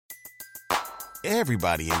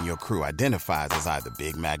Everybody in your crew identifies as either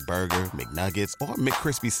Big Mac Burger, McNuggets, or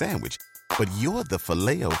McCrispy Sandwich. But you're the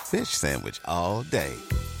Filet-O-Fish Sandwich all day.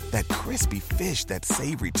 That crispy fish, that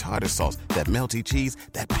savory tartar sauce, that melty cheese,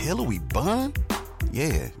 that pillowy bun.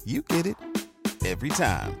 Yeah, you get it. Every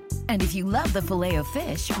time. And if you love the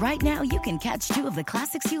Filet-O-Fish, right now you can catch two of the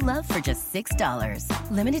classics you love for just $6.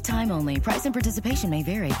 Limited time only. Price and participation may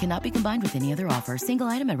vary. Cannot be combined with any other offer. Single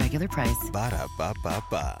item at regular price.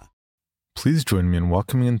 Ba-da-ba-ba-ba. Please join me in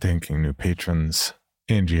welcoming and thanking new patrons: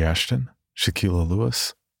 Angie Ashton, Shaquila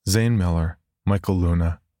Lewis, Zane Miller, Michael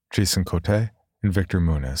Luna, Jason Cote, and Victor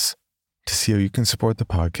Muniz. To see how you can support the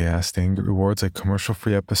podcast and get rewards like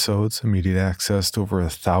commercial-free episodes, immediate access to over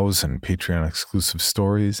 1,000 Patreon-exclusive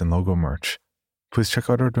stories, and logo merch, please check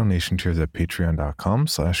out our donation tiers at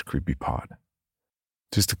patreon.com/creepypod.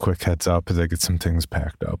 Just a quick heads up as I get some things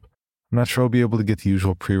packed up. I'm not sure I'll be able to get the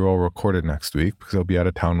usual pre-roll recorded next week because I'll be out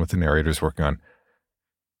of town with the narrators working on...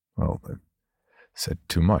 Well, I said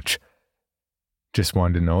too much. Just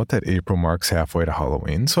wanted to note that April marks halfway to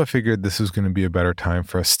Halloween, so I figured this was going to be a better time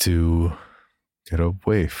for us to get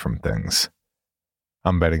away from things.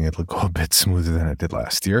 I'm betting it'll go a bit smoother than it did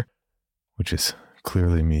last year, which is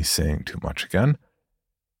clearly me saying too much again.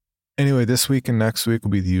 Anyway, this week and next week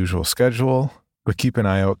will be the usual schedule, but keep an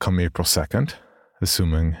eye out come April 2nd,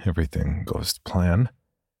 assuming everything goes to plan.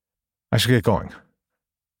 I should get going.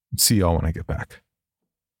 See y'all when I get back.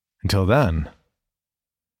 Until then...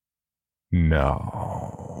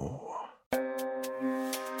 No.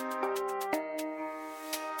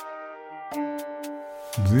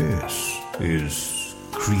 This is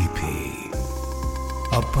Creepy,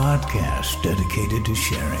 a podcast dedicated to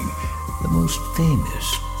sharing the most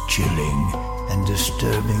famous, chilling, and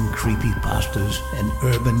disturbing creepypastas and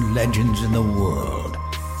urban legends in the world.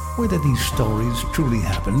 Whether these stories truly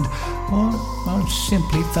happened or are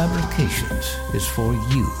simply fabrications is for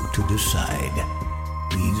you to decide.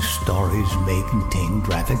 These stories may contain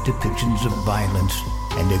graphic depictions of violence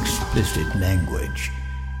and explicit language.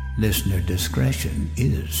 Listener discretion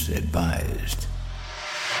is advised.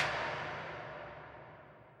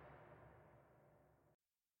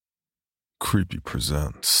 Creepy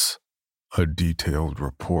presents a detailed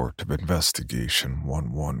report of Investigation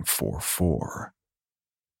 1144,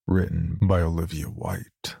 written by Olivia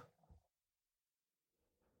White.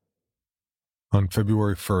 On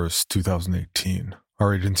February 1st, 2018,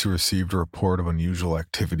 our agency received a report of unusual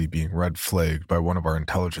activity being red-flagged by one of our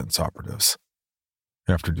intelligence operatives.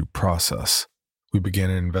 After due process, we began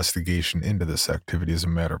an investigation into this activity as a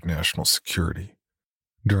matter of national security.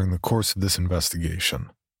 During the course of this investigation,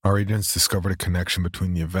 our agents discovered a connection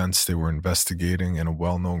between the events they were investigating and a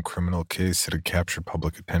well-known criminal case that had captured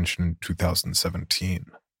public attention in 2017.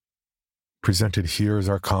 Presented here is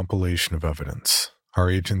our compilation of evidence, our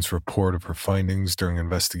agent's report of her findings during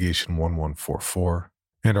Investigation 1144,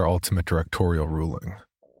 and our ultimate directorial ruling.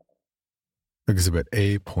 Exhibit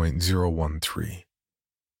A.013.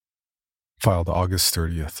 Filed August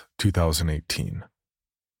 30th, 2018.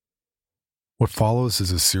 What follows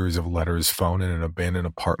is a series of letters found in an abandoned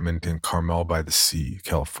apartment in Carmel by the Sea,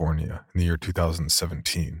 California, in the year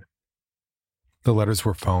 2017. The letters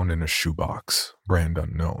were found in a shoebox, brand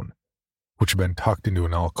unknown, which had been tucked into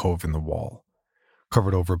an alcove in the wall,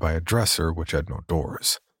 covered over by a dresser which had no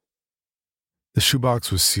doors. The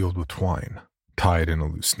shoebox was sealed with twine, tied in a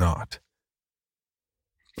loose knot.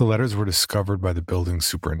 The letters were discovered by the building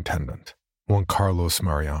superintendent, one Carlos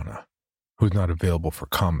Mariana, who is not available for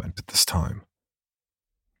comment at this time.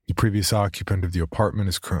 The previous occupant of the apartment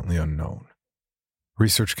is currently unknown.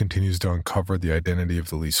 Research continues to uncover the identity of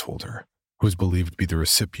the leaseholder, who is believed to be the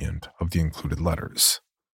recipient of the included letters.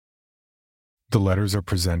 The letters are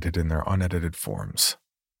presented in their unedited forms.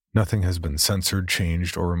 Nothing has been censored,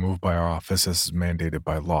 changed, or removed by our office as is mandated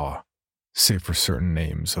by law, save for certain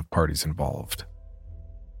names of parties involved.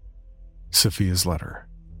 Sophia's letter.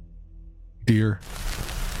 Dear,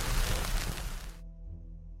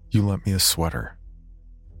 you lent me a sweater.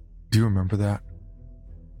 Do you remember that?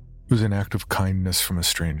 It was an act of kindness from a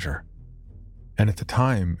stranger, and at the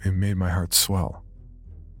time, it made my heart swell.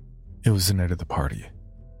 It was the night of the party.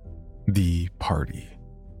 The party.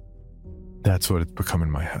 That's what it's become in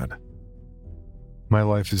my head. My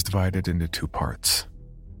life is divided into two parts.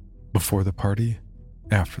 Before the party,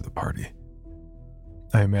 after the party.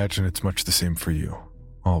 I imagine it's much the same for you,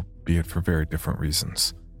 albeit for very different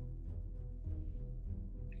reasons.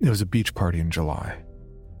 It was a beach party in July.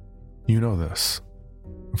 You know this.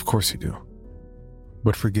 Of course you do.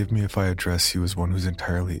 But forgive me if I address you as one who's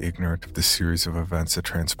entirely ignorant of the series of events that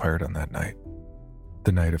transpired on that night.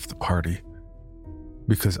 The night of the party.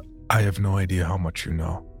 Because I have no idea how much you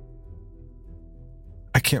know.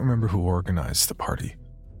 can't remember who organized the party.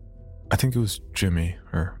 I think it was Jimmy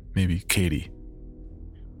or maybe Katie.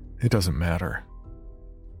 It doesn't matter.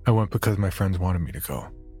 I went because my friends wanted me to go.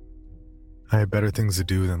 I had better things to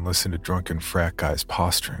do than listen to drunken frat guys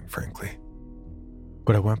posturing, frankly.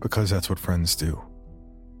 But I went because that's what friends do.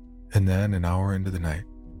 And then, an hour into the night,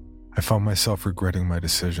 I found myself regretting my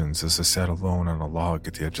decisions as I sat alone on a log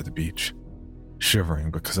at the edge of the beach, shivering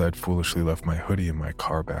because I had foolishly left my hoodie in my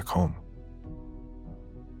car back home.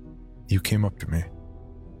 You came up to me,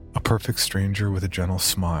 a perfect stranger with a gentle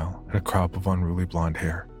smile and a crop of unruly blonde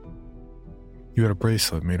hair. You had a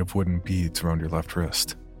bracelet made of wooden beads around your left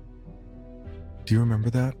wrist. Do you remember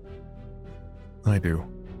that? I do.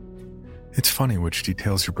 It's funny which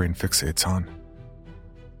details your brain fixates on.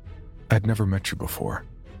 I'd never met you before.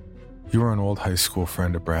 You were an old high school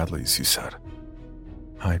friend of Bradley's, you said.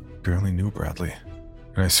 I barely knew Bradley,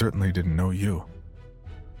 and I certainly didn't know you.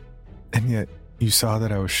 And yet, you saw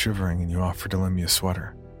that I was shivering and you offered to lend me a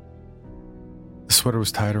sweater. The sweater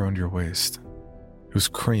was tied around your waist. It was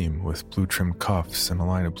cream with blue trimmed cuffs and a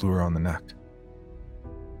line of blue around the neck.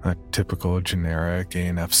 A typical generic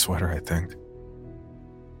A&F sweater, I think.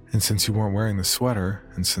 And since you weren't wearing the sweater,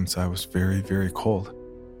 and since I was very, very cold,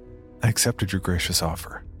 I accepted your gracious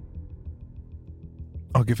offer.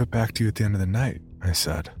 I'll give it back to you at the end of the night, I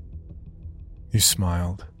said. You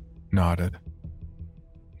smiled, nodded.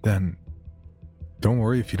 Then, don't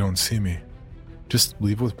worry if you don't see me. Just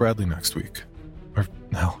leave with Bradley next week. Or,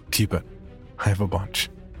 hell, keep it. I have a bunch.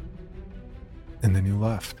 And then you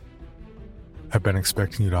left. I've been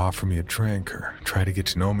expecting you to offer me a drink or try to get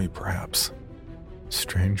to know me, perhaps.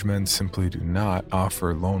 Strange men simply do not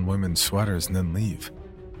offer lone women sweaters and then leave.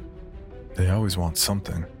 They always want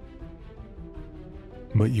something.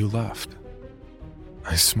 But you left.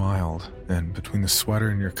 I smiled, and between the sweater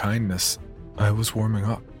and your kindness, I was warming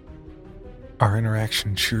up. Our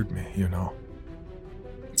interaction cheered me, you know.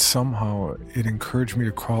 Somehow, it encouraged me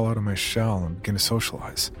to crawl out of my shell and begin to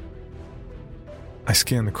socialize. I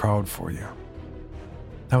scanned the crowd for you.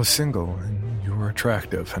 I was single, and you were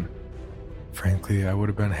attractive, and frankly, I would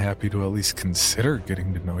have been happy to at least consider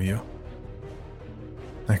getting to know you.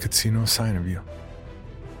 I could see no sign of you.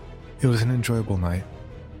 It was an enjoyable night.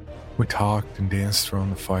 We talked and danced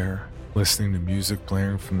around the fire, listening to music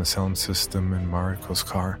blaring from the sound system in Mariko's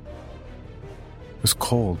car. It was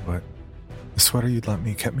cold, but the sweater you'd lent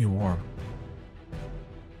me kept me warm.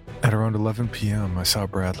 At around 11 p.m., I saw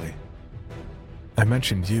Bradley. I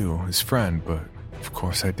mentioned you, his friend, but of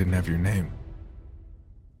course I didn't have your name.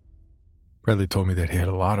 Bradley told me that he had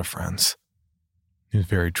a lot of friends. He was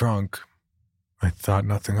very drunk. I thought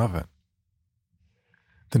nothing of it.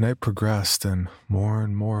 The night progressed, and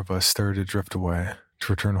more of us started to drift away,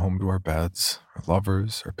 to return home to our beds, our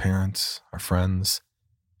lovers, our parents, our friends,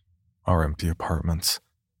 our empty apartments.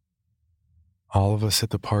 All of us at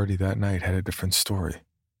the party that night had a different story.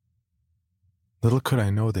 Little could I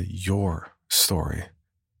know that your story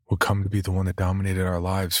would come to be the one that dominated our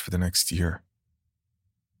lives for the next year.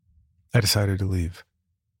 I decided to leave.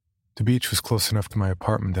 The beach was close enough to my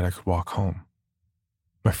apartment that I could walk home.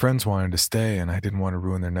 My friends wanted to stay, and I didn't want to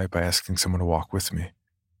ruin their night by asking someone to walk with me.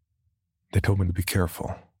 They told me to be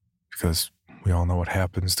careful, because we all know what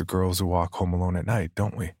happens to girls who walk home alone at night,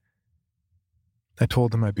 don't we? I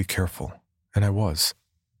told them I'd be careful, and I was.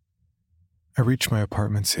 I reached my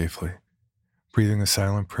apartment safely, breathing a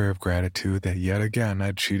silent prayer of gratitude that yet again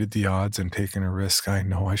I'd cheated the odds and taken a risk I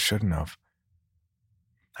know I shouldn't have.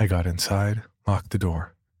 I got inside, locked the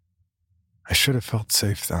door. I should have felt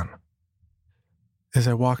safe then. As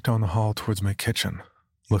I walked down the hall towards my kitchen,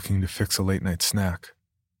 looking to fix a late-night snack,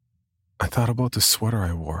 I thought about the sweater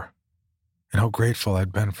I wore and how grateful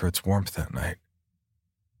I'd been for its warmth that night.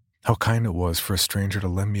 How kind it was for a stranger to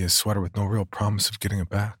lend me a sweater with no real promise of getting it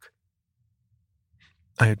back.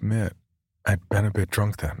 I admit I'd been a bit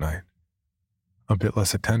drunk that night, a bit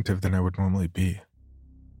less attentive than I would normally be.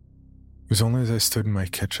 It was only as I stood in my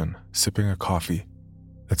kitchen, sipping a coffee,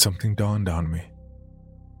 that something dawned on me.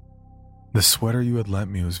 The sweater you had lent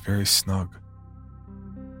me was very snug.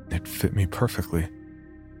 It fit me perfectly.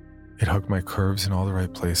 It hugged my curves in all the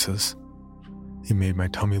right places. It made my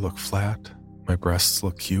tummy look flat, my breasts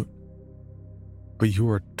look cute. But you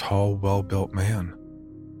were a tall, well-built man.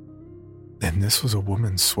 And this was a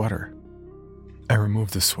woman's sweater. I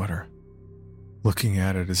removed the sweater, looking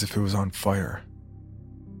at it as if it was on fire.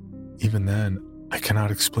 Even then, I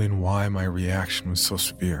cannot explain why my reaction was so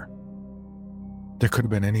severe. There could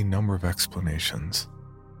have been any number of explanations.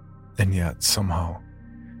 And yet, somehow,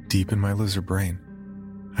 deep in my lizard brain,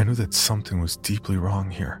 I knew that something was deeply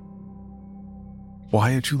wrong here.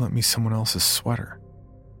 Why had you lent me someone else's sweater?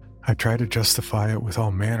 I tried to justify it with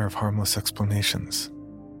all manner of harmless explanations,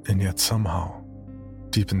 and yet somehow,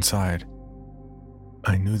 deep inside,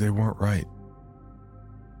 I knew they weren't right.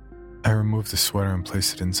 I removed the sweater and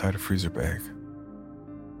placed it inside a freezer bag.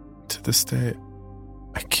 To this day,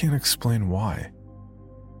 I can't explain why.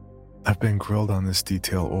 I've been grilled on this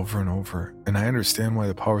detail over and over, and I understand why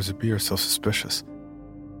the powers that be are so suspicious.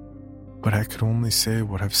 But I could only say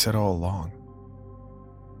what I've said all along.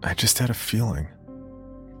 I just had a feeling.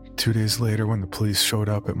 2 days later, when the police showed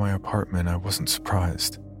up at my apartment, I wasn't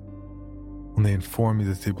surprised. When they informed me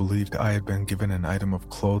that they believed I had been given an item of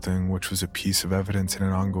clothing which was a piece of evidence in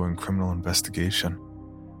an ongoing criminal investigation,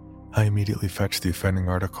 I immediately fetched the offending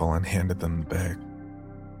article and handed them the bag.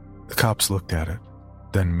 The cops looked at it,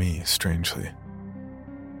 then me, strangely.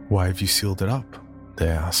 "Why have you sealed it up?" they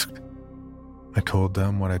asked. I told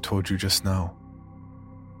them what I told you just now.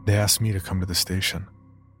 They asked me to come to the station.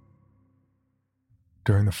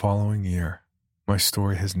 During the following year, my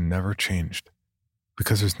story has never changed,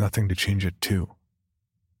 because there's nothing to change it to.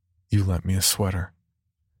 You lent me a sweater.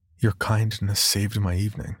 Your kindness saved my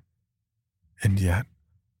evening. And yet,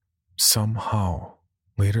 somehow,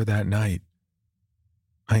 later that night,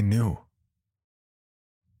 I knew.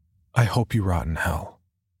 I hope you rot in hell.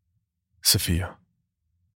 Sophia.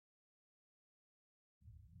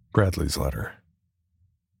 Bradley's letter.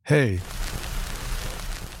 Hey.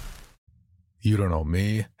 You don't know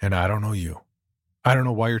me, and I don't know you. I don't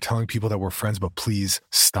know why you're telling people that we're friends, but please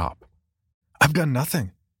stop. I've done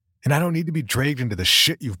nothing, and I don't need to be dragged into the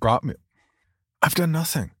shit you've brought me. I've done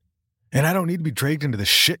nothing, and I don't need to be dragged into the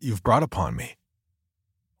shit you've brought upon me.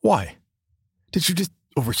 Why? Did you just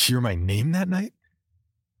overhear my name that night?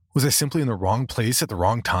 Was I simply in the wrong place at the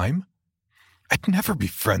wrong time? I'd never be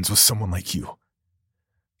friends with someone like you.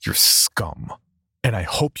 You're scum, and I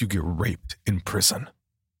hope you get raped in prison.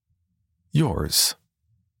 Yours,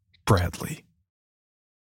 Bradley.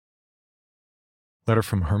 Letter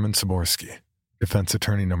from Herman Saborski, Defense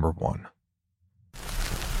Attorney Number 1.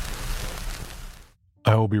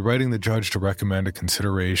 I will be writing the judge to recommend a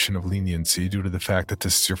consideration of leniency due to the fact that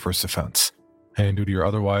this is your first offense, and due to your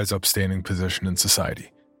otherwise upstanding position in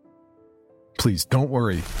society. Please don't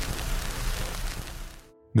worry.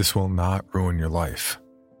 This will not ruin your life.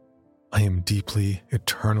 I am deeply,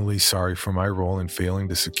 eternally sorry for my role in failing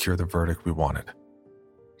to secure the verdict we wanted.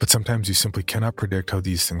 But sometimes you simply cannot predict how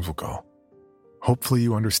these things will go. Hopefully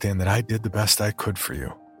you understand that I did the best I could for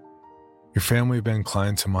you. Your family have been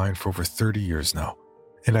clients of mine for over 30 years now,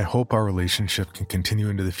 and I hope our relationship can continue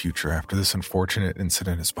into the future after this unfortunate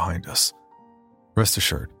incident is behind us. Rest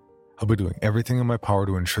assured, I'll be doing everything in my power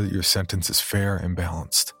to ensure that your sentence is fair and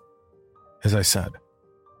balanced. As I said,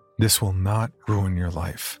 this will not ruin your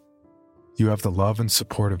life. You have the love and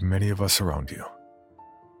support of many of us around you.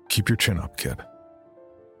 Keep your chin up, kid.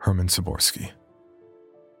 Herman Saborski.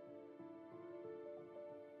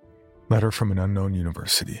 Letter from an unknown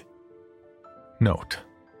university. Note: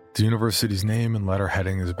 the university's name and letter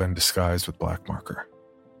heading has been disguised with black marker.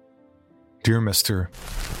 Dear Mr.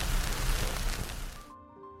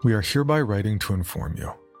 We are hereby writing to inform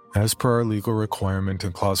you, as per our legal requirement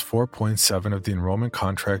in Clause 4.7 of the enrollment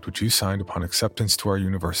contract which you signed upon acceptance to our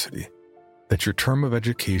university, that your term of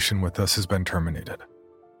education with us has been terminated.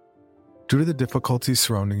 Due to the difficulties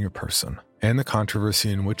surrounding your person and the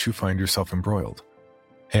controversy in which you find yourself embroiled,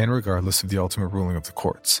 and regardless of the ultimate ruling of the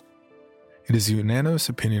courts, it is the unanimous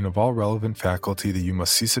opinion of all relevant faculty that you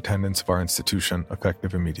must cease attendance of our institution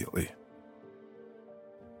effective immediately.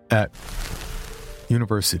 At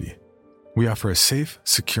University, we offer a safe,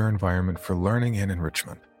 secure environment for learning and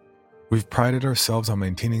enrichment. We've prided ourselves on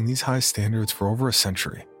maintaining these high standards for over a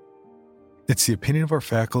century. It's the opinion of our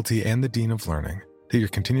faculty and the Dean of Learning that your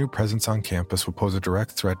continued presence on campus will pose a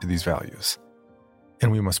direct threat to these values,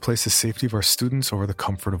 and we must place the safety of our students over the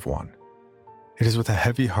comfort of one. It is with a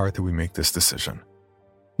heavy heart that we make this decision.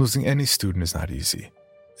 Losing any student is not easy,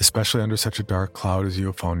 especially under such a dark cloud as you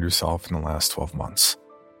have found yourself in the last 12 months.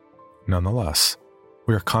 Nonetheless,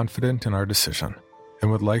 we are confident in our decision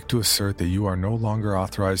and would like to assert that you are no longer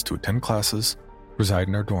authorized to attend classes, reside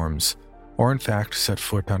in our dorms, or in fact set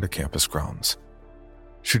foot onto campus grounds.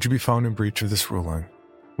 Should you be found in breach of this ruling,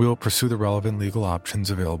 we will pursue the relevant legal options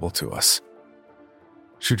available to us.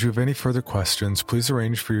 Should you have any further questions, please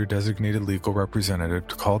arrange for your designated legal representative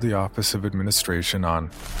to call the Office of Administration on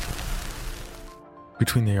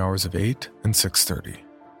between the hours of 8 and 6:30.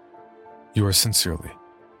 Yours sincerely,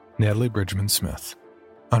 Natalie Bridgman Smith,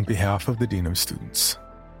 on behalf of the Dean of Students.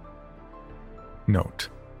 Note: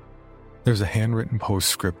 there's a handwritten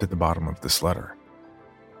postscript at the bottom of this letter.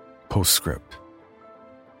 Postscript: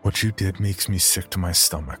 what you did makes me sick to my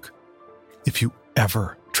stomach. If you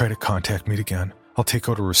ever Try to contact me again. I'll take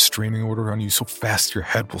out a restraining order on you so fast your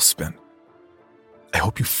head will spin. I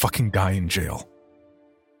hope you fucking die in jail.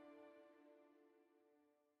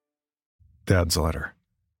 Dad's letter.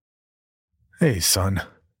 Hey, son.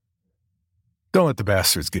 Don't let the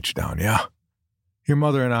bastards get you down, yeah? Your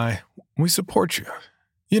mother and I, we support you.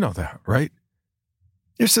 You know that, right?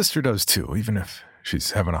 Your sister does too, even if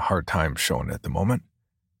she's having a hard time showing it at the moment.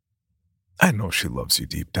 I know she loves you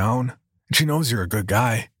deep down, and she knows you're a good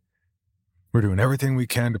guy. We're doing everything we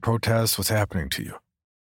can to protest what's happening to you.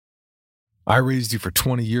 I raised you for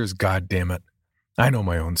 20 years, goddammit. I know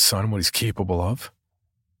my own son, what he's capable of.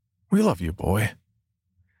 We love you, boy.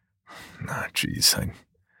 Jeez, I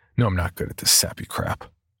know I'm not good at this sappy crap.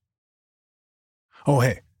 Oh,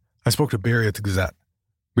 hey, I spoke to Barry at the Gazette.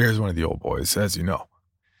 Barry's one of the old boys, as you know.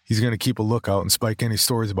 He's going to keep a lookout and spike any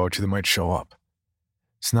stories about you that might show up.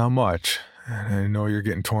 It's not much, and I know you're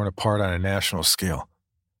getting torn apart on a national scale.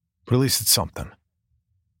 But at least it's something.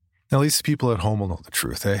 At least the people at home will know the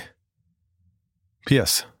truth, eh?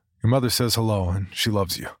 P.S. Your mother says hello, and she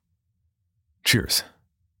loves you. Cheers.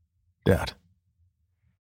 Dad.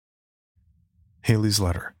 Haley's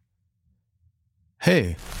letter.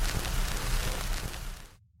 Hey.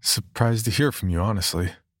 Surprised to hear from you,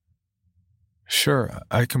 honestly. Sure,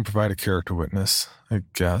 I can provide a character witness, I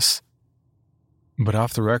guess. But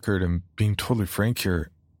off the record, and being totally frank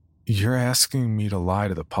here, you're asking me to lie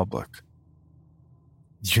to the public.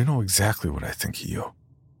 You know exactly what I think of you.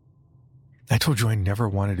 I told you I never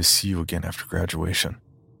wanted to see you again after graduation.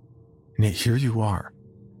 And yet here you are,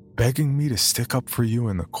 begging me to stick up for you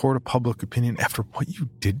in the court of public opinion after what you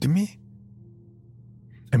did to me?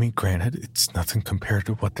 I mean, granted, it's nothing compared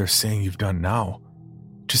to what they're saying you've done now.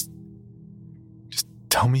 Just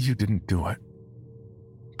tell me you didn't do it.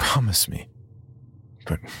 Promise me.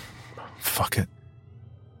 But fuck it.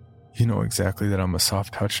 You know exactly that I'm a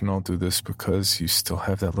soft touch and I'll do this because you still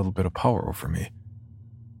have that little bit of power over me.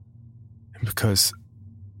 And because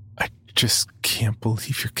I just can't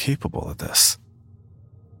believe you're capable of this.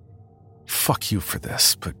 Fuck you for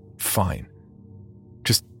this, but fine.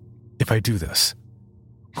 Just, if I do this,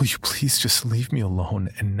 will you please just leave me alone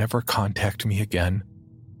and never contact me again?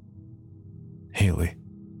 Haley.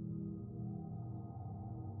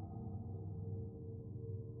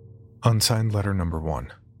 Unsigned letter number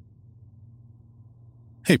 1.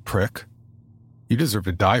 Hey, prick. You deserve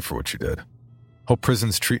to die for what you did. Hope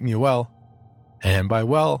prison's treating you well. And by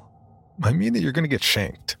well, I mean that you're going to get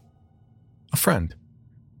shanked. A friend.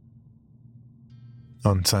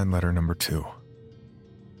 Unsigned letter number 2.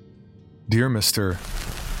 Dear Mr.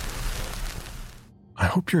 I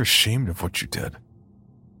hope you're ashamed of what you did.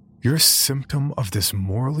 You're a symptom of this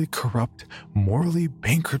morally corrupt, morally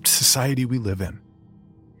bankrupt society we live in.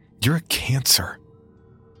 You're a cancer.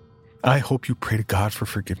 I hope you pray to God for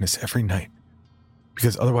forgiveness every night,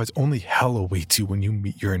 because otherwise only hell awaits you when you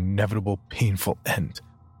meet your inevitable, painful end.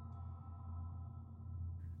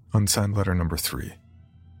 Unsigned letter number 3.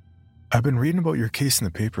 I've been reading about your case in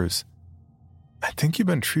the papers. I think you've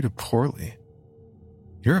been treated poorly.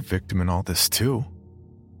 You're a victim in all this too.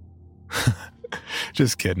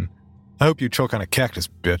 Just kidding. I hope you choke on a cactus,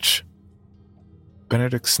 bitch.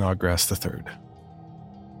 Benedict Snodgrass III.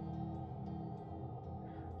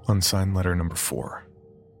 Unsigned letter number 4.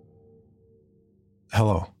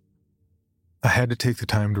 Hello. I had to take the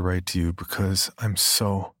time to write to you because I'm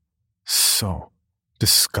so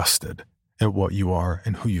disgusted at what you are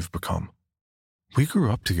and who you've become. We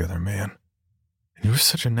grew up together, man. And you were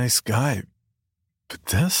such a nice guy. But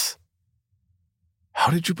this? How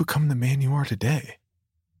did you become the man you are today?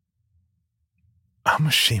 I'm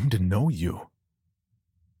ashamed to know you.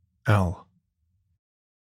 L.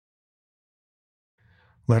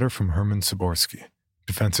 Letter from Herman Saborski,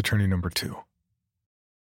 defense attorney number 2.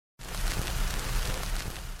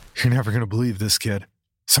 You're never going to believe this, kid.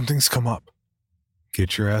 Something's come up.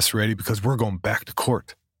 Get your ass ready because we're going back to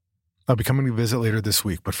court. I'll be coming to visit later this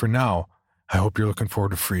week, but for now, I hope you're looking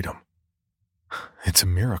forward to freedom. It's a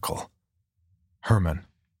miracle. Herman.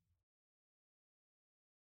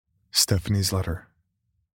 Stephanie's letter.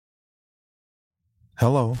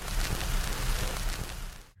 Hello.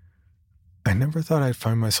 I never thought I'd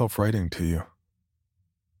find myself writing to you.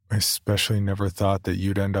 I especially never thought that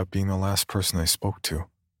you'd end up being the last person I spoke to.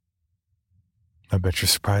 I bet you're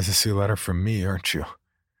surprised to see a letter from me, aren't you?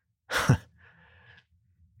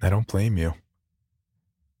 I don't blame you.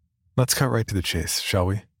 Let's cut right to the chase, shall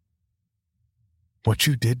we? What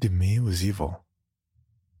you did to me was evil.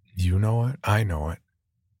 You know it, I know it.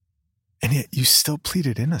 And yet you still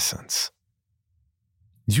pleaded innocence.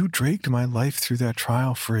 You dragged my life through that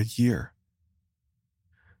trial for a year.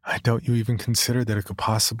 I doubt you even considered that it could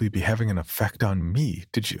possibly be having an effect on me,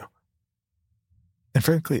 did you? And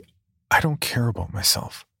frankly, I don't care about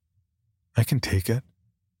myself. I can take it.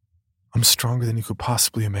 I'm stronger than you could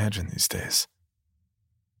possibly imagine these days.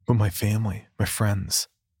 But my family, my friends,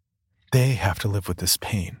 they have to live with this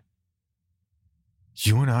pain.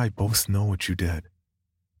 You and I both know what you did.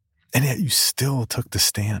 And yet you still took the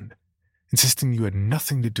stand, insisting you had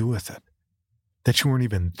nothing to do with it, that you weren't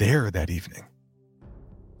even there that evening.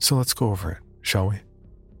 So let's go over it, shall we?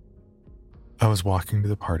 I was walking to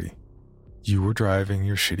the party. You were driving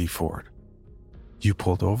your shitty Ford. You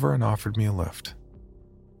pulled over and offered me a lift.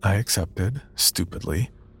 I accepted, stupidly.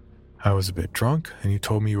 I was a bit drunk, and you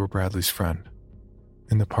told me you were Bradley's friend.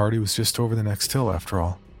 And the party was just over the next hill, after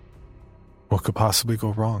all. What could possibly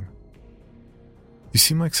go wrong? You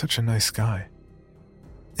seem like such a nice guy.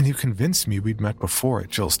 And you convinced me we'd met before at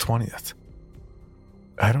Jill's 20th.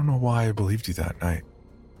 I don't know why I believed you that night.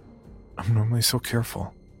 I'm normally so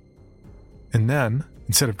careful. And then,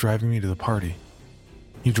 instead of driving me to the party,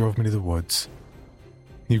 you drove me to the woods.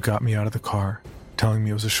 You got me out of the car, telling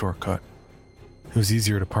me it was a shortcut. It was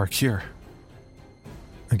easier to park here.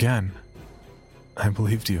 Again, I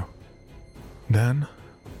believed you. Then,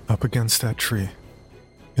 up against that tree,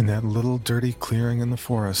 in that little dirty clearing in the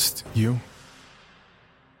forest, you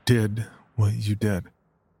did what you did.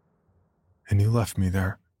 And you left me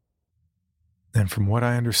there. And from what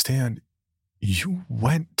I understand, you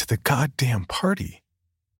went to the goddamn party.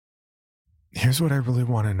 Here's what I really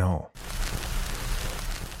want to know.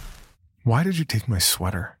 Why did you take my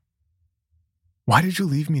sweater? Why did you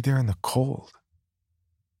leave me there in the cold?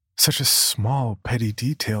 Such a small, petty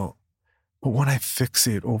detail, but one I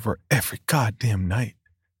fixate over every goddamn night.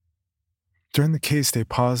 During the case, they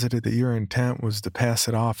posited that your intent was to pass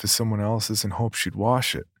it off as someone else's in hopes you'd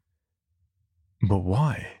wash it. But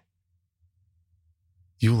why?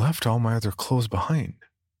 You left all my other clothes behind.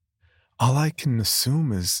 All I can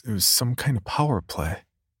assume is it was some kind of power play,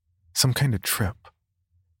 some kind of trip,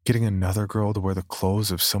 getting another girl to wear the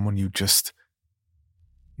clothes of someone you just...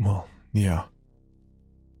 Well, yeah.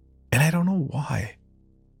 And I don't know why.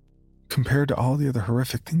 Compared to all the other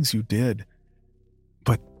horrific things you did.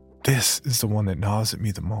 But this is the one that gnaws at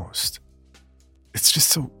me the most. It's just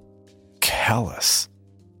so callous.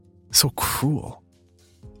 So cruel.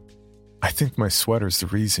 I think my sweater's the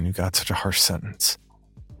reason you got such a harsh sentence.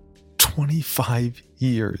 25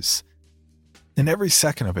 years. And every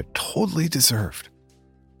second of it totally deserved.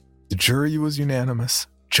 The jury was unanimous.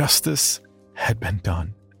 Justice had been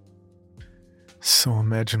done. So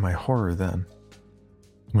imagine my horror then,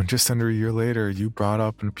 when just under a year later you brought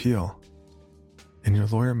up an appeal, and your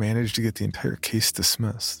lawyer managed to get the entire case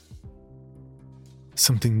dismissed.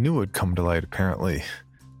 Something new had come to light, apparently.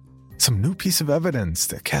 Some new piece of evidence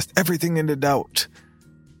that cast everything into doubt.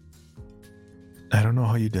 I don't know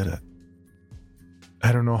how you did it.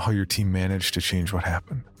 I don't know how your team managed to change what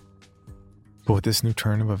happened. But with this new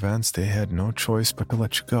turn of events, they had no choice but to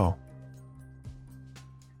let you go.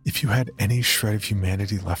 If you had any shred of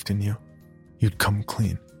humanity left in you, you'd come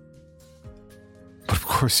clean. But of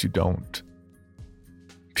course you don't.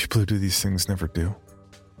 People who do these things never do.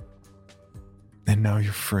 And now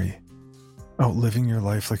you're free, out living your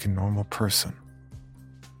life like a normal person.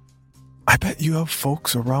 I bet you have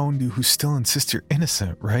folks around you who still insist you're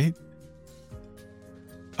innocent, right?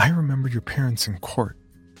 I remember your parents in court,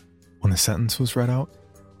 when the sentence was read out,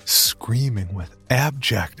 screaming with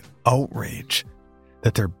abject outrage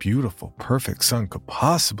that their beautiful, perfect son could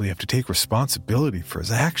possibly have to take responsibility for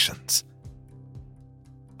his actions.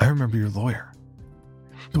 I remember your lawyer.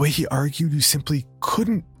 The way he argued you simply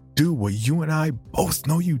couldn't do what you and I both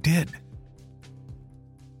know you did.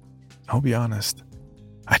 I'll be honest,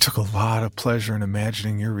 I took a lot of pleasure in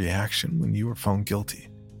imagining your reaction when you were found guilty.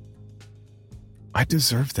 I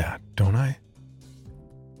deserve that, don't I?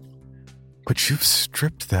 But you've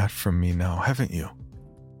stripped that from me now, haven't you?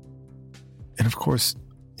 And of course,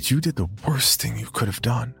 you did the worst thing you could have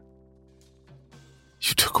done.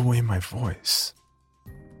 You took away my voice.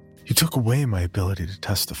 You took away my ability to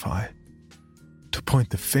testify, to point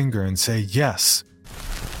the finger and say, yes,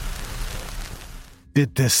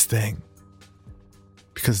 did this thing.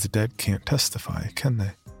 Because the dead can't testify, can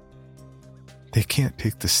they? They can't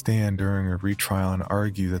take the stand during a retrial and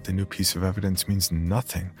argue that the new piece of evidence means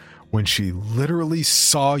nothing when she literally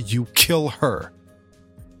saw you kill her.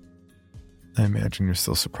 I imagine you're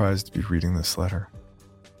still surprised to be reading this letter.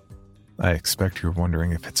 I expect you're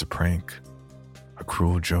wondering if it's a prank, a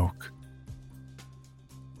cruel joke.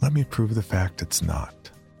 Let me prove the fact it's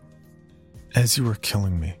not. As you were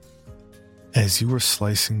killing me, as you were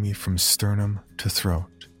slicing me from sternum to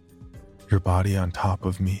throat, Your body on top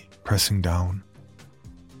of me, pressing down.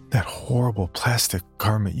 That horrible plastic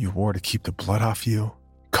garment you wore to keep the blood off you,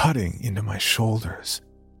 cutting into my shoulders.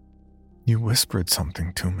 You whispered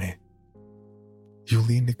something to me. You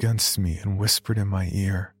leaned against me and whispered in my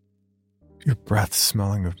ear, your breath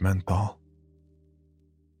smelling of menthol.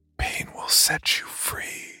 Pain will set you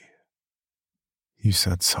free, you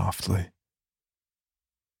said softly.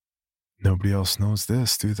 Nobody else knows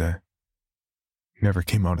this, do they? Never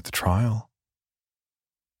came out at the trial.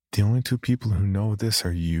 The only two people who know this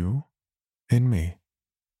are you and me,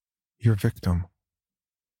 your victim.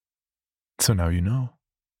 So now you know.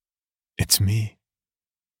 It's me.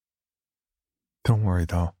 Don't worry,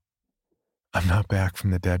 though. I'm not back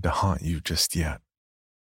from the dead to haunt you just yet.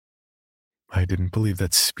 I didn't believe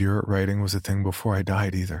that spirit writing was a thing before I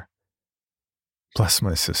died either. Bless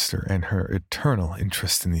my sister and her eternal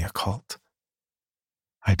interest in the occult.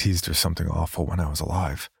 I teased her something awful when I was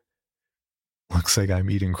alive. Looks like I'm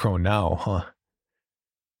eating crow now, huh?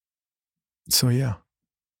 So yeah,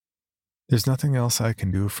 there's nothing else I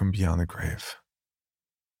can do from beyond the grave.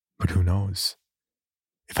 But who knows?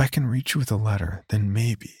 If I can reach you with a letter, then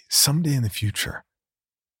maybe, someday in the future,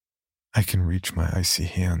 I can reach my icy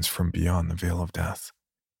hands from beyond the veil of death.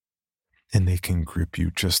 And they can grip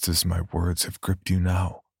you just as my words have gripped you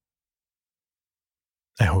now.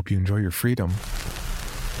 I hope you enjoy your freedom.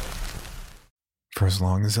 For as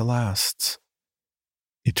long as it lasts.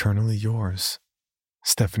 Eternally yours,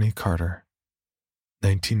 Stephanie Carter,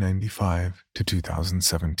 1995 to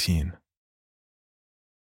 2017.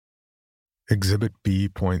 Exhibit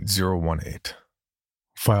B.018,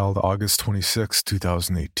 filed August 26,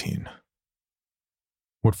 2018.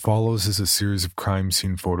 What follows is a series of crime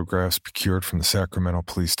scene photographs procured from the Sacramento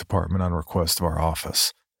Police Department on request of our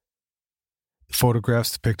office. The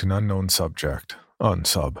photographs depict an unknown subject,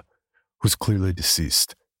 unsub, who's clearly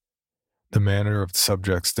deceased. The manner of the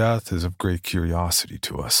subject's death is of great curiosity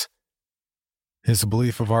to us. It is the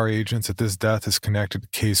belief of our agents that this death is connected to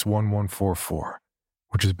Case 1144,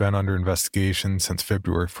 which has been under investigation since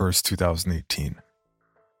February 1st, 2018.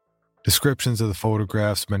 Descriptions of the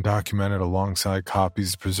photographs have been documented alongside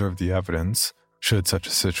copies to preserve the evidence, should such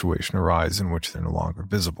a situation arise in which they're no longer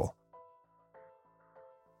visible.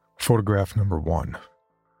 Photograph number 1.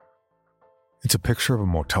 It's a picture of a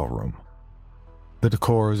motel room. The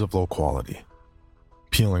decor is of low quality.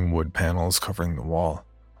 Peeling wood panels covering the wall.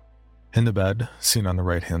 And the bed, seen on the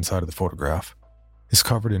right-hand side of the photograph, is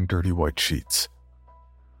covered in dirty white sheets.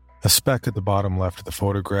 A speck at the bottom left of the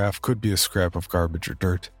photograph could be a scrap of garbage or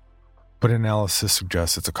dirt, but analysis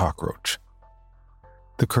suggests it's a cockroach.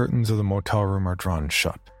 The curtains of the motel room are drawn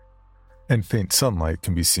shut, and faint sunlight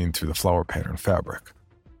can be seen through the flower pattern fabric,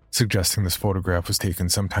 suggesting this photograph was taken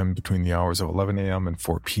sometime between the hours of 11 a.m. and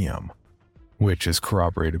 4 p.m., which is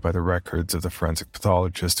corroborated by the records of the forensic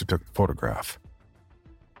pathologist who took the photograph.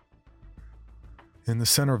 In the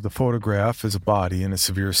center of the photograph is a body in a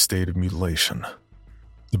severe state of mutilation.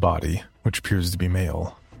 The body, which appears to be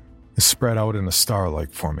male, is spread out in a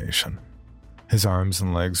star-like formation, his arms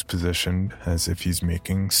and legs positioned as if he's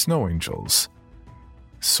making snow angels.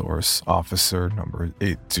 Source, officer number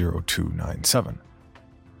 80297.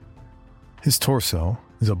 His torso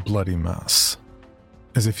is a bloody mess,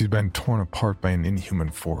 as if he'd been torn apart by an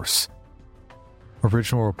inhuman force.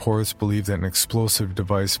 Original reports believe that an explosive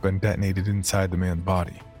device had been detonated inside the man's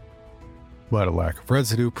body, but a lack of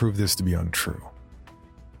residue proved this to be untrue.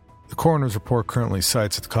 The coroner's report currently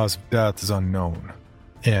cites that the cause of death is unknown,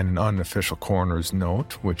 and an unofficial coroner's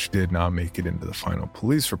note, which did not make it into the final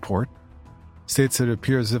police report, states that it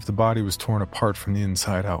appears as if the body was torn apart from the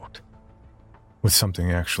inside out, with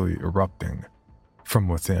something actually erupting from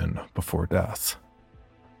within before death.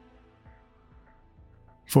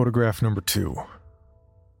 Photograph number 2.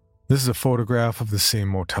 This is a photograph of the same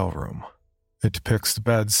motel room. It depicts the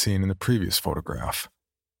bed seen in the previous photograph.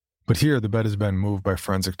 But here the bed has been moved by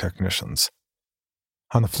forensic technicians.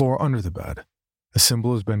 On the floor under the bed, a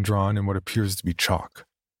symbol has been drawn in what appears to be chalk.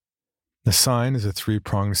 The sign is a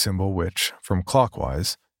 3-pronged symbol which, from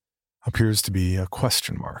clockwise, appears to be a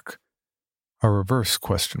question mark, a reverse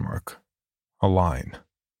question mark, a line.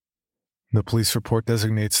 The police report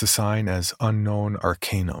designates the sign as Unknown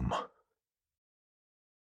Arcanum.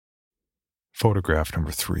 Photograph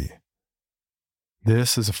number 3.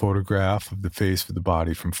 This is a photograph of the face of the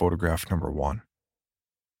body from photograph number 1.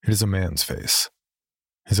 It is a man's face.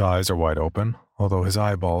 His eyes are wide open, although his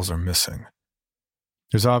eyeballs are missing.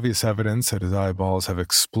 There's obvious evidence that his eyeballs have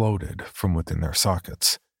exploded from within their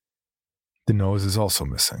sockets. The nose is also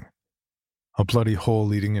missing. A bloody hole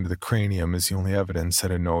leading into the cranium is the only evidence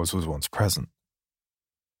that a nose was once present.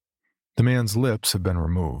 The man's lips have been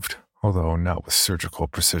removed, although not with surgical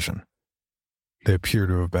precision. They appear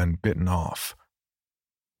to have been bitten off,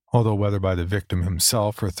 although whether by the victim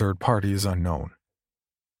himself or third party is unknown.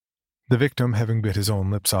 The victim having bit his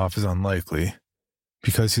own lips off is unlikely,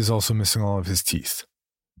 because he is also missing all of his teeth,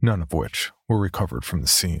 none of which were recovered from the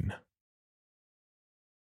scene.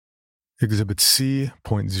 Exhibit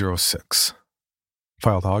C.06,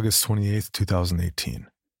 filed August 28, 2018.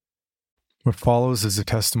 What follows is the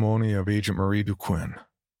testimony of Agent Marie Duquin,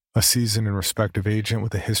 a seasoned and respected agent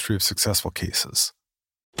with a history of successful cases.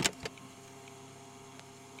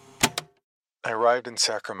 I arrived in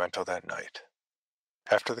Sacramento that night,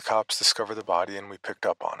 after the cops discovered the body and we picked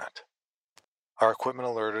up on it. Our equipment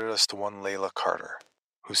alerted us to one Layla Carter,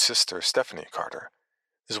 whose sister, Stephanie Carter,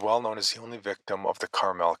 is well known as the only victim of the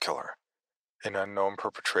Carmel killer, an unknown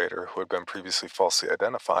perpetrator who had been previously falsely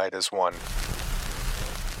identified as one.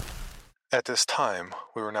 At this time,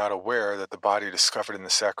 we were not aware that the body discovered in the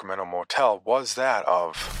Sacramento motel was that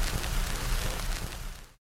of...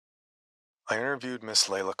 I interviewed Miss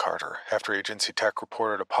Layla Carter after Agency Tech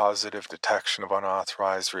reported a positive detection of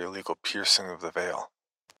unauthorized or illegal piercing of the veil.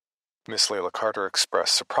 Miss Layla Carter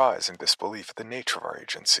expressed surprise and disbelief at the nature of our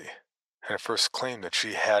agency, and at first claimed that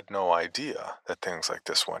she had no idea that things like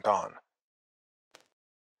this went on.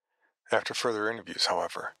 After further interviews,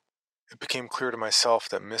 however, it became clear to myself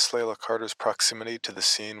that Miss Layla Carter's proximity to the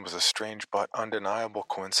scene was a strange but undeniable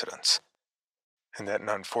coincidence, and that an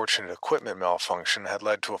unfortunate equipment malfunction had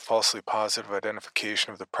led to a falsely positive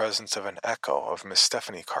identification of the presence of an echo of Miss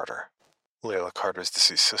Stephanie Carter, Layla Carter's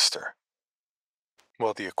deceased sister.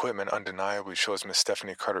 While the equipment undeniably shows Miss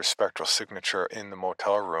Stephanie Carter's spectral signature in the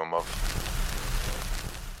motel room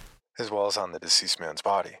as well as on the deceased man's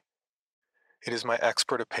body. It is my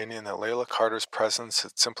expert opinion that Layla Carter's presence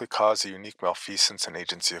had simply caused a unique malfeasance in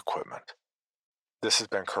agency equipment. This has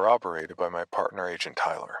been corroborated by my partner, Agent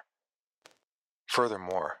Tyler.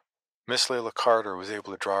 Furthermore, Miss Layla Carter was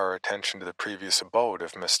able to draw our attention to the previous abode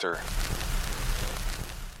of Mr.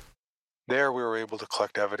 There we were able to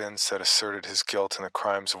collect evidence that asserted his guilt in the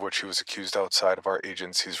crimes of which he was accused outside of our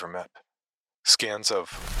agency's remit. Scans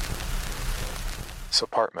of his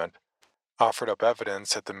apartment offered up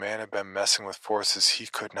evidence that the man had been messing with forces he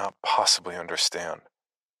could not possibly understand,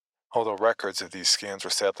 although records of these scans were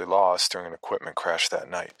sadly lost during an equipment crash that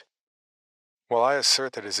night. While I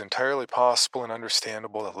assert that it is entirely possible and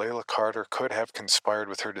understandable that Layla Carter could have conspired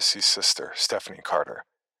with her deceased sister, Stephanie Carter,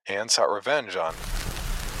 and sought revenge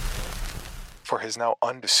for his now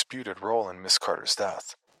undisputed role in Miss Carter's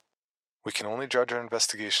death, we can only judge our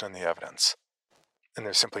investigation on the evidence, and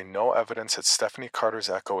there's simply no evidence that Stephanie Carter's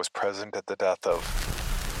echo was present at the death of,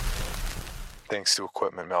 thanks to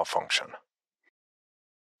equipment malfunction.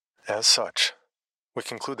 As such, we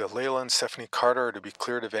conclude that Layla and Stephanie Carter are to be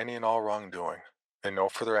cleared of any and all wrongdoing, and no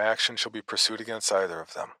further action shall be pursued against either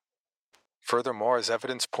of them. Furthermore, as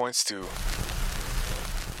evidence points to,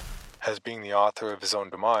 as being the author of his own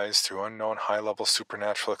demise through unknown high-level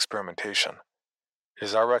supernatural experimentation, it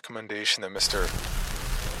is our recommendation that Mr.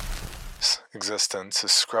 existence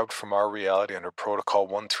is scrubbed from our reality under Protocol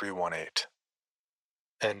 1318.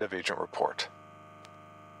 End of Agent Report.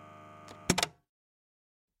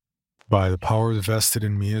 By the powers vested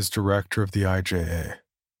in me as Director of the IJA,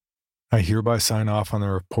 I hereby sign off on the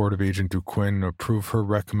report of Agent Duquin and approve her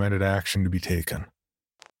recommended action to be taken,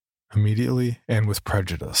 immediately and with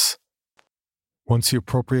prejudice. Once the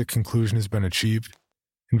appropriate conclusion has been achieved,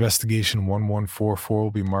 Investigation 1144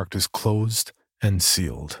 will be marked as closed and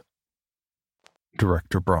sealed.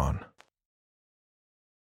 Director Braun.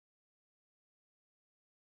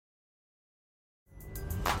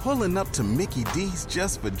 Pulling up to Mickey D's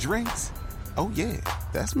just for drinks? Oh yeah,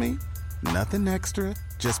 that's me. Nothing extra,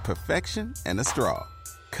 just perfection and a straw.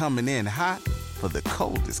 Coming in hot for the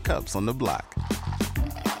coldest cups on the block.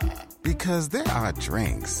 Because there are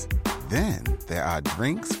drinks. Then there are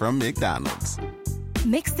drinks from McDonald's.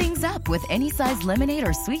 Mix things up with any size lemonade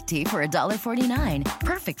or sweet tea for $1.49.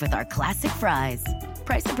 Perfect with our classic fries.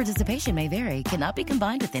 Price and participation may vary. Cannot be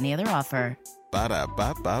combined with any other offer.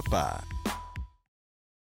 Ba-da-ba-ba-ba.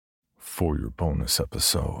 For your bonus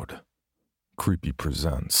episode, Creepy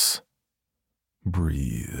presents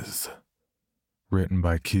Breathe. Written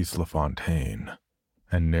by Keith LaFontaine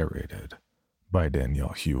and narrated by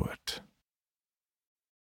Danielle Hewitt.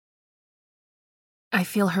 I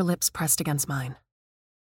feel her lips pressed against mine.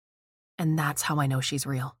 And that's how I know she's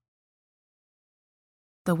real.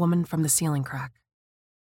 The woman from the ceiling crack.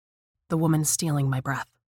 The woman stealing my breath.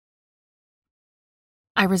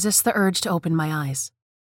 I resist the urge to open my eyes.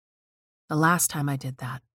 The last time I did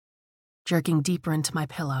that, jerking deeper into my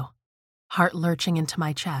pillow, heart lurching into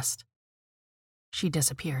my chest, she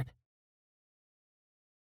disappeared.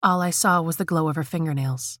 All I saw was the glow of her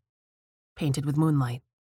fingernails, painted with moonlight,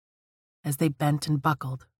 as they bent and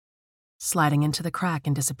buckled, sliding into the crack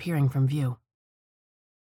and disappearing from view.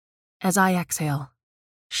 As I exhale,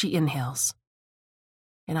 she inhales,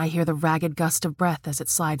 and I hear the ragged gust of breath as it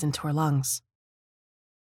slides into her lungs.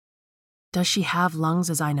 Does she have lungs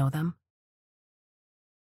as I know them?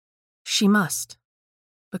 She must,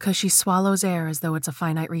 because she swallows air as though it's a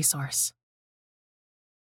finite resource.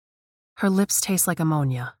 Her lips taste like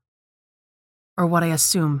ammonia, or what I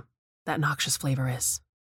assume that noxious flavor is.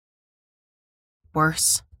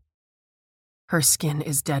 Worse, her skin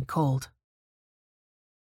is dead cold.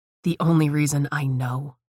 The only reason I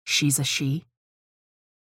know she's a she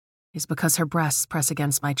is because her breasts press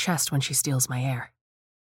against my chest when she steals my air.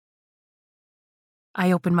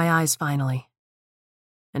 I open my eyes finally,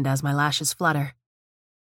 and as my lashes flutter,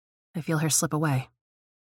 I feel her slip away.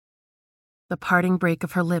 The parting break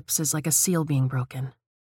of her lips is like a seal being broken.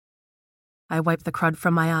 I wipe the crud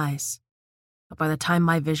from my eyes, but by the time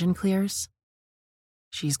my vision clears,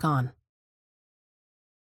 she's gone.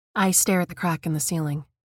 I stare at the crack in the ceiling.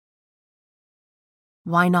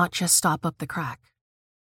 Why not just stop up the crack?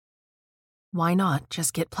 Why not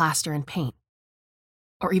just get plaster and paint?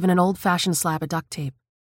 Or even an old-fashioned slab of duct tape,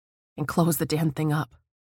 and close the damn thing up?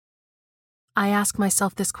 I ask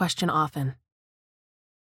myself this question often,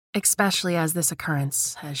 especially as this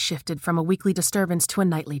occurrence has shifted from a weekly disturbance to a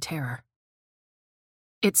nightly terror.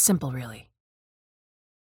 It's simple, really.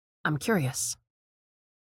 I'm curious.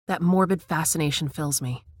 That morbid fascination fills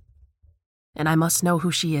me. And I must know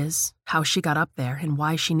who she is, how she got up there, and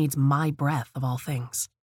why she needs my breath of all things.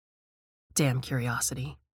 Damn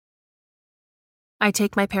curiosity. I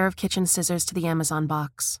take my pair of kitchen scissors to the Amazon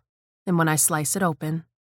box, and when I slice it open,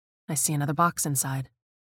 I see another box inside.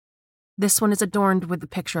 This one is adorned with the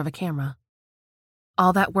picture of a camera.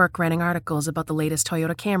 All that work writing articles about the latest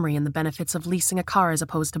Toyota Camry and the benefits of leasing a car as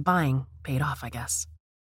opposed to buying paid off, I guess.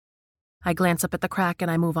 I glance up at the crack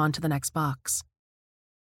and I move on to the next box.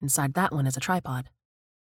 Inside that one is a tripod.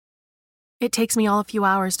 It takes me all a few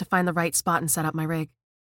hours to find the right spot and set up my rig.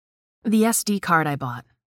 The SD card I bought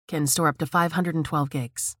can store up to 512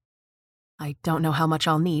 gigs. I don't know how much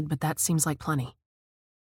I'll need, but that seems like plenty.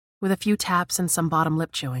 With a few taps and some bottom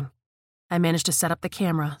lip chewing, I managed to set up the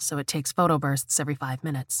camera so it takes photo bursts every 5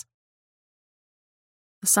 minutes.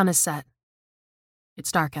 The sun is set.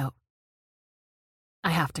 It's dark out. I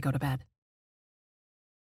have to go to bed.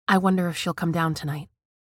 I wonder if she'll come down tonight.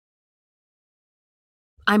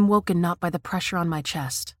 I'm woken not by the pressure on my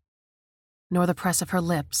chest, nor the press of her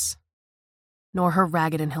lips, nor her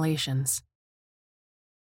ragged inhalations,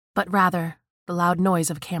 but rather the loud noise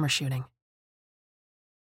of camera shooting.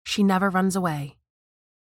 She never runs away,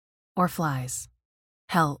 or flies.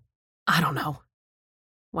 Hell, I don't know,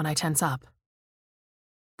 when I tense up.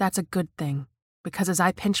 That's a good thing, because as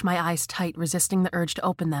I pinch my eyes tight, resisting the urge to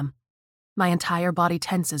open them, my entire body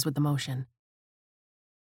tenses with the motion.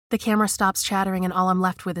 The camera stops chattering and all I'm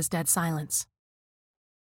left with is dead silence.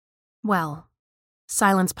 Well,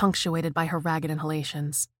 silence punctuated by her ragged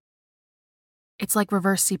inhalations. It's like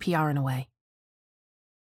reverse CPR in a way.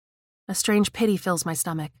 A strange pity fills my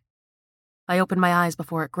stomach. I open my eyes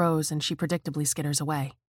before it grows and she predictably skitters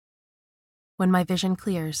away. When my vision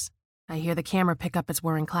clears, I hear the camera pick up its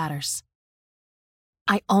whirring clatters.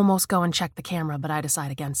 I almost go and check the camera, but I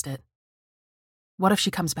decide against it. What if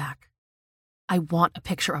she comes back? I want a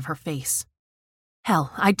picture of her face.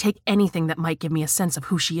 Hell, I'd take anything that might give me a sense of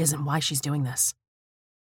who she is and why she's doing this.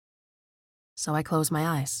 So I close my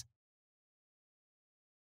eyes.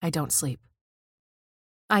 I don't sleep.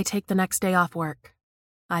 I take the next day off work.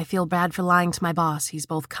 I feel bad for lying to my boss. He's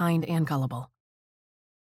both kind and gullible.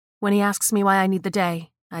 When he asks me why I need the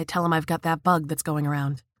day, I tell him I've got that bug that's going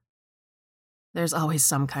around. There's always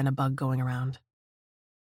some kind of bug going around.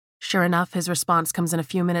 Sure enough, his response comes in a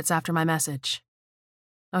few minutes after my message.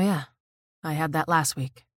 Oh yeah, I had that last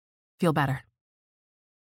week. Feel better.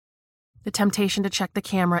 The temptation to check the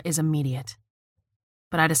camera is immediate,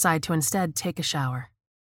 but I decide to instead take a shower.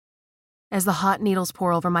 As the hot needles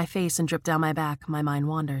pour over my face and drip down my back, my mind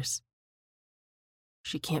wanders.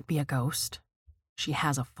 She can't be a ghost. She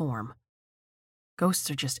has a form.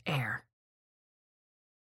 Ghosts are just air.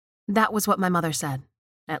 That was what my mother said,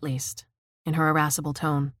 at least, in her irascible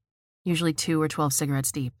tone, usually 2 or 12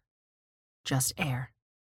 cigarettes deep. Just air.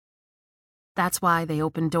 That's why they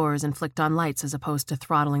opened doors and flicked on lights as opposed to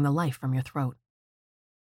throttling the life from your throat.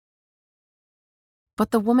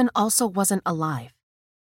 But the woman also wasn't alive.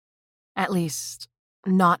 At least,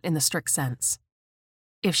 not in the strict sense.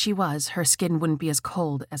 If she was, her skin wouldn't be as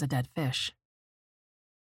cold as a dead fish.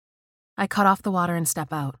 I cut off the water and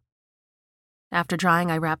step out. After drying,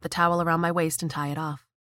 I wrap the towel around my waist and tie it off.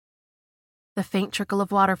 The faint trickle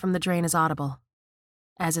of water from the drain is audible,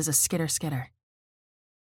 as is a skitter-skitter.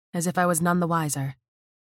 As if I was none the wiser,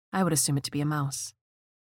 I would assume it to be a mouse.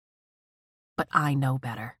 But I know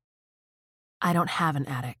better. I don't have an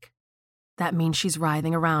attic. That means she's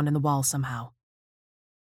writhing around in the wall somehow.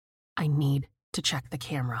 I need to check the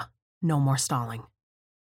camera. No more stalling.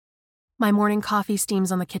 My morning coffee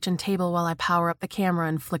steams on the kitchen table while I power up the camera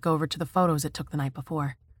and flick over to the photos it took the night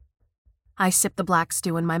before. I sip the black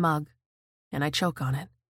stew in my mug, and I choke on it.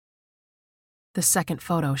 The second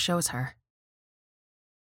photo shows her.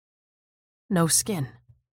 No skin.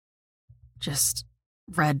 Just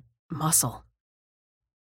red muscle.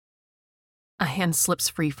 A hand slips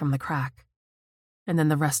free from the crack, and then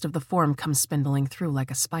the rest of the form comes spindling through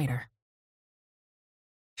like a spider.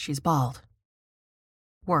 She's bald.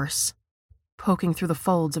 Worse, poking through the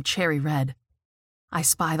folds of cherry red, I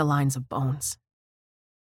spy the lines of bones.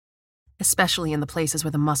 Especially in the places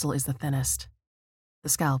where the muscle is the thinnest. The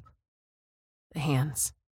scalp, the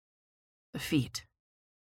hands, the feet.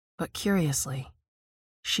 But curiously,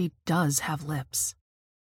 she does have lips.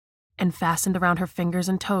 And fastened around her fingers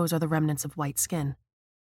and toes are the remnants of white skin.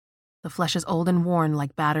 The flesh is old and worn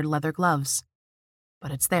like battered leather gloves,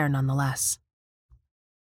 but it's there nonetheless.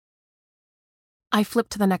 I flip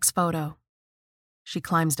to the next photo. She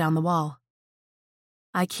climbs down the wall.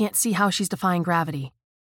 I can't see how she's defying gravity,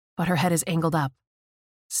 but her head is angled up,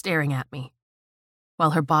 staring at me,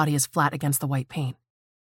 while her body is flat against the white paint.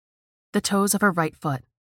 The toes of her right foot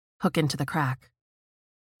hook into the crack,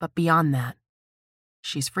 but beyond that,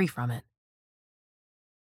 she's free from it.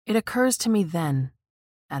 It occurs to me then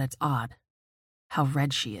that it's odd how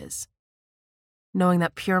red she is, knowing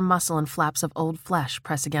that pure muscle and flaps of old flesh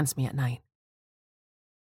press against me at night.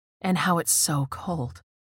 And how it's so cold.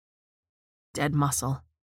 Dead muscle,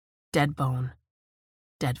 dead bone,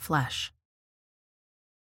 dead flesh.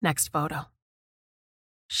 Next photo.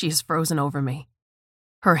 She is frozen over me,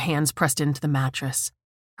 her hands pressed into the mattress,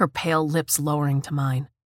 her pale lips lowering to mine,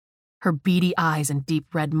 her beady eyes and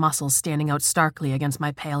deep red muscles standing out starkly against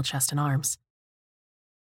my pale chest and arms.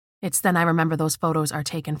 It's then I remember those photos are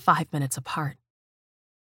taken 5 minutes apart.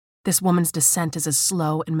 This woman's descent is as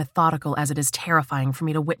slow and methodical as it is terrifying for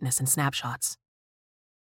me to witness in snapshots.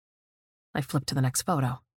 I flip to the next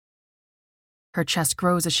photo. Her chest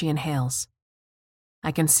grows as she inhales.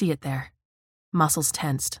 I can see it there, muscles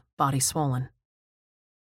tensed, body swollen.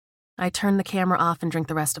 I turn the camera off and drink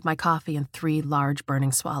the rest of my coffee in 3 large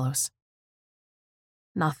burning swallows.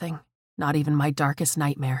 Nothing, not even my darkest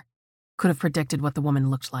nightmare, could have predicted what the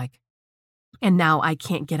woman looked like. And now I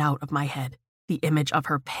can't get out of my head the image of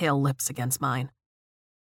her pale lips against mine,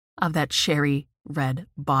 of that cherry red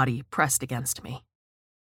body pressed against me.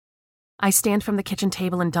 I stand from the kitchen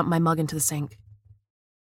table and dump my mug into the sink.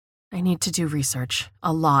 I need to do research,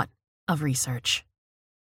 a lot of research.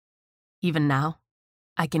 Even now,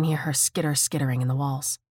 I can hear her skittering in the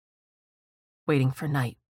walls. Waiting for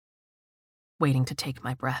night. Waiting to take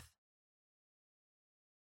my breath.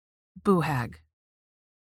 Buhag.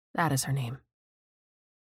 That is her name.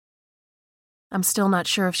 I'm still not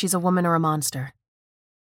sure if she's a woman or a monster,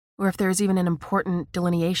 or if there is even an important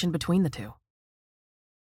delineation between the two.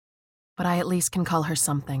 But I at least can call her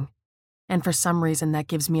something, and for some reason that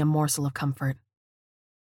gives me a morsel of comfort.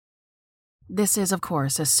 This is, of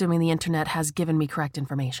course, assuming the internet has given me correct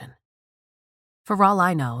information. For all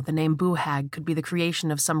I know, the name Buhag could be the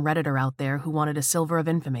creation of some Redditor out there who wanted a silver of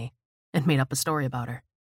infamy and made up a story about her.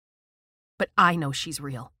 But I know she's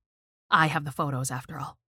real. I have the photos, after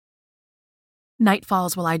all. Night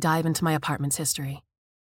falls while I dive into my apartment's history.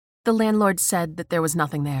 The landlord said that there was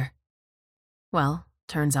nothing there. Well,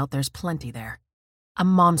 turns out there's plenty there. A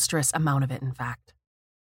monstrous amount of it, in fact.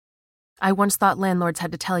 I once thought landlords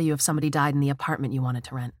had to tell you if somebody died in the apartment you wanted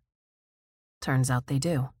to rent. Turns out they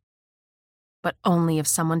do. But only if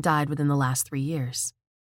someone died within the last 3 years.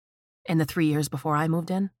 In the 3 years before I moved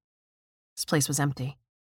in, this place was empty.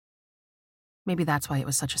 Maybe that's why it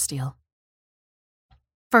was such a steal.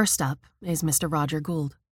 First up is Mr. Roger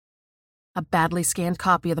Gould. A badly scanned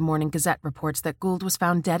copy of the Morning Gazette reports that Gould was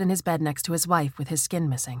found dead in his bed next to his wife with his skin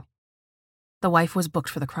missing. The wife was booked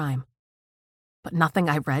for the crime. But nothing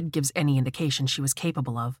I read gives any indication she was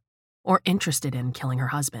capable of, or interested in killing her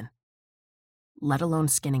husband. Let alone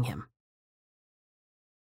skinning him.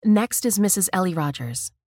 Next is Mrs. Ellie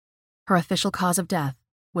Rogers. Her official cause of death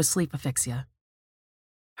was sleep asphyxia.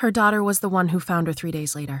 Her daughter was the one who found her 3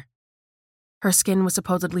 days later. Her skin was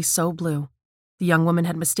supposedly so blue, the young woman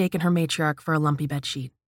had mistaken her matriarch for a lumpy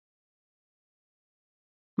bedsheet.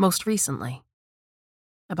 Most recently,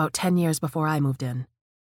 about 10 years before I moved in,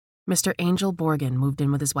 Mr. Angel Borgen moved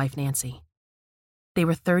in with his wife Nancy. They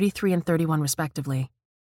were 33 and 31 respectively,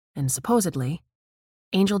 and supposedly,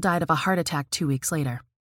 Angel died of a heart attack 2 weeks later.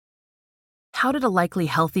 How did a likely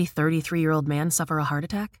healthy 33-year-old man suffer a heart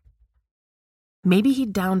attack? Maybe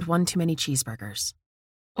he'd downed one too many cheeseburgers.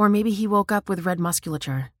 Or maybe he woke up with red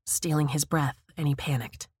musculature, stealing his breath, and he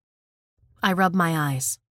panicked. I rub my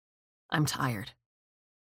eyes. I'm tired.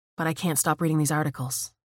 But I can't stop reading these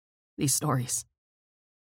articles, these stories.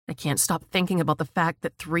 I can't stop thinking about the fact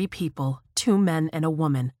that 3 people, 2 men and a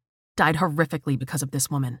woman, died horrifically because of this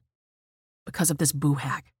woman. Because of this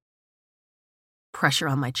boo-hag. Pressure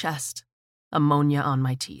on my chest, ammonia on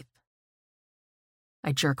my teeth.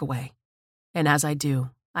 I jerk away, and as I do,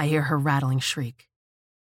 I hear her rattling shriek.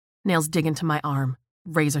 Nails dig into my arm,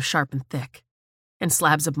 razor sharp and thick, and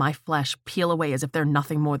slabs of my flesh peel away as if they're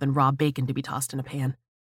nothing more than raw bacon to be tossed in a pan.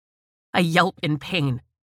 I yelp in pain,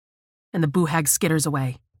 and the boo-hag skitters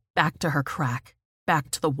away, back to her crack,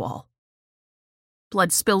 back to the wall.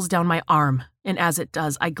 Blood spills down my arm, and as it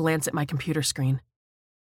does, I glance at my computer screen.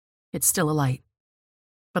 It's still alight,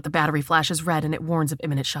 but the battery flashes red and it warns of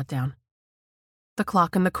imminent shutdown. The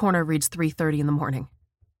clock in the corner reads 3:30 in the morning.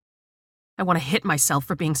 I want to hit myself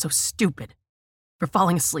for being so stupid, for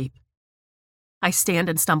falling asleep. I stand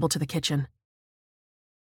and stumble to the kitchen.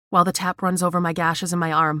 While the tap runs over my gashes in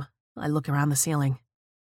my arm, I look around the ceiling.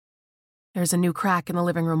 There's a new crack in the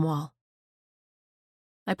living room wall.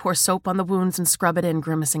 I pour soap on the wounds and scrub it in,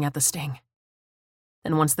 grimacing at the sting.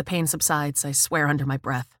 Then once the pain subsides, I swear under my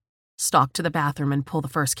breath, stalk to the bathroom and pull the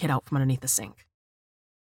first kid out from underneath the sink.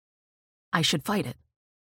 I should fight it.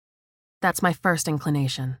 That's my first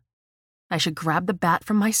inclination. I should grab the bat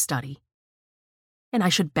from my study, and I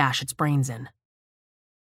should bash its brains in.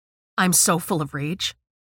 I'm so full of rage,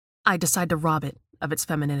 I decide to rob it of its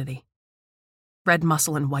femininity. Red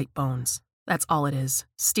muscle and white bones, that's all it is,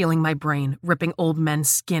 stealing my brain, ripping old men's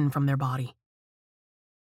skin from their body.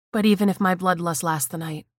 But even if my bloodlust lasts the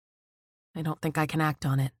night, I don't think I can act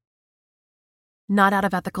on it. Not out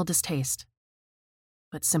of ethical distaste,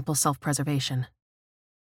 but simple self-preservation.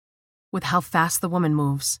 With how fast the woman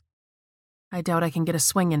moves, I doubt I can get a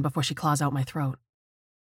swing in before she claws out my throat.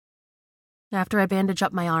 After I bandage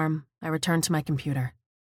up my arm, I return to my computer.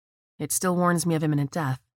 It still warns me of imminent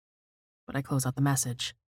death, but I close out the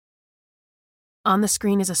message. On the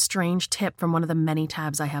screen is a strange tip from one of the many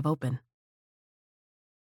tabs I have open.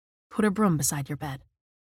 Put a broom beside your bed.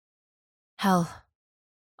 Hell,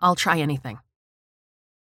 I'll try anything.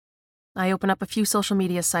 I open up a few social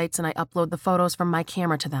media sites and I upload the photos from my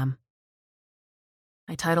camera to them.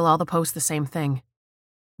 I title all the posts the same thing.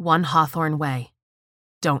 1 Hawthorne Way.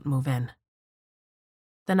 Don't move in.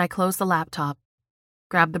 Then I close the laptop,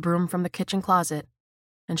 grab the broom from the kitchen closet,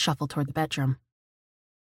 and shuffle toward the bedroom.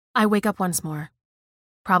 I wake up once more,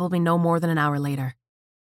 probably no more than an hour later.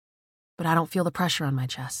 But I don't feel the pressure on my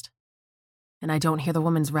chest, and I don't hear the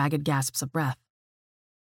woman's ragged gasps of breath.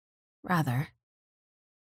 Rather,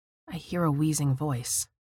 I hear a wheezing voice.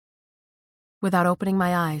 Without opening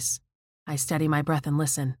my eyes, I steady my breath and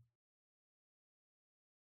listen.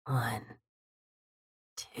 1,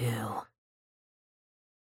 2,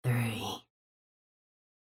 3,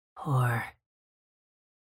 4,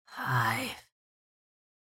 5.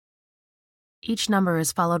 Each number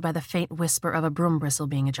is followed by the faint whisper of a broom bristle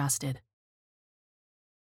being adjusted.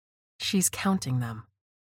 She's counting them.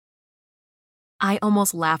 I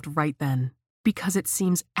almost laughed right then, because it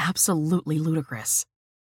seems absolutely ludicrous.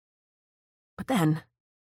 But then,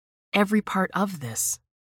 every part of this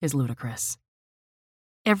is ludicrous.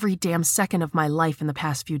 Every damn second of my life in the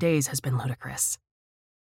past few days has been ludicrous.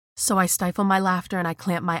 So I stifle my laughter and I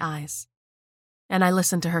clamp my eyes, and I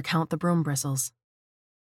listen to her count the broom bristles.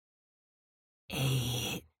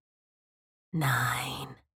 8,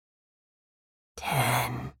 9,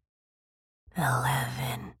 10,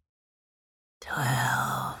 11,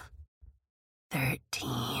 12,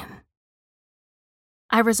 13.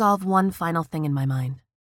 I resolve one final thing in my mind.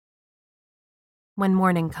 When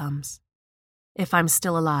morning comes, if I'm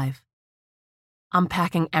still alive, I'm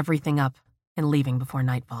packing everything up and leaving before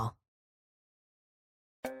nightfall.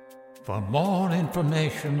 For more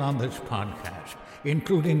information on this podcast,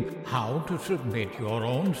 including how to submit your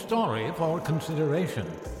own story for consideration,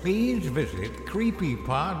 please visit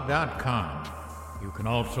creepypod.com. You can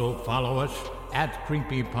also follow us at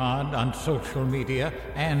CreepyPod on social media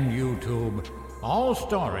and YouTube. All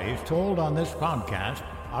stories told on this podcast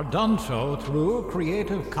are done so through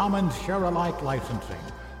Creative Commons Share-alike licensing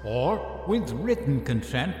or with written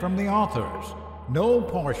consent from the authors. No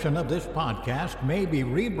portion of this podcast may be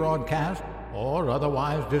rebroadcast or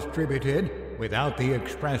otherwise distributed without the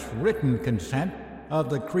express written consent of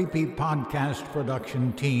the Creepy Podcast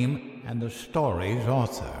production team and the story's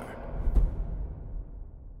author.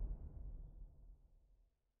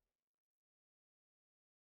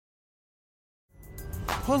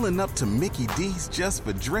 Pulling up to Mickey D's just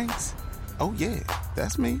for drinks? Oh yeah,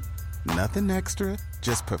 that's me. Nothing extra,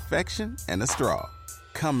 just perfection and a straw.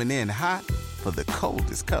 Coming in hot for the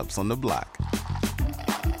coldest cups on the block.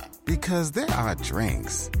 Because there are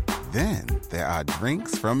drinks. Then there are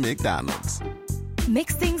drinks from McDonald's.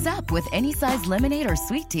 Mix things up with any size lemonade or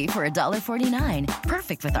sweet tea for $1.49.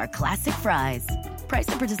 Perfect with our classic fries. Price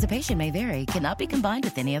and participation may vary. Cannot be combined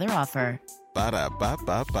with any other offer.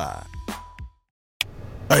 Ba-da-ba-ba-ba.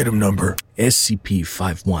 Item number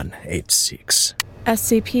SCP-5186.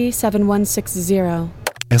 SCP-7160.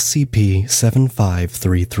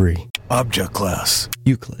 SCP-7533. Object Class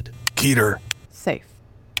Euclid. Keter. Safe.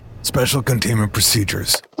 Special Containment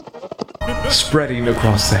Procedures. Spreading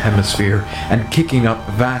across the hemisphere and kicking up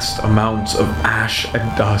vast amounts of ash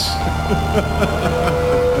and dust.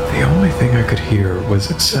 The only thing I could hear was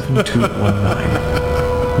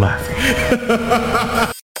 7219 laughing.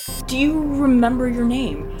 Do you remember your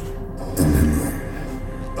name?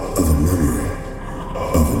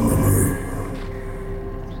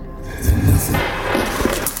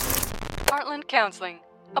 Heartland Counseling.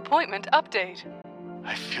 Appointment update.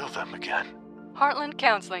 I feel them again. Heartland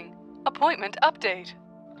Counseling. Appointment update.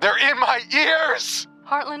 They're in my ears!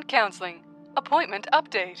 Heartland Counseling. Appointment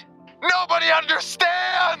update. Nobody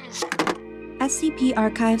understands! SCP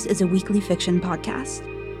Archives is a weekly fiction podcast.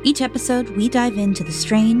 Each episode, we dive into the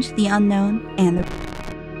strange, the unknown, and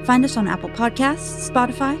the... Find us on Apple Podcasts,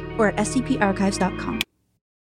 Spotify, or at scparchives.com.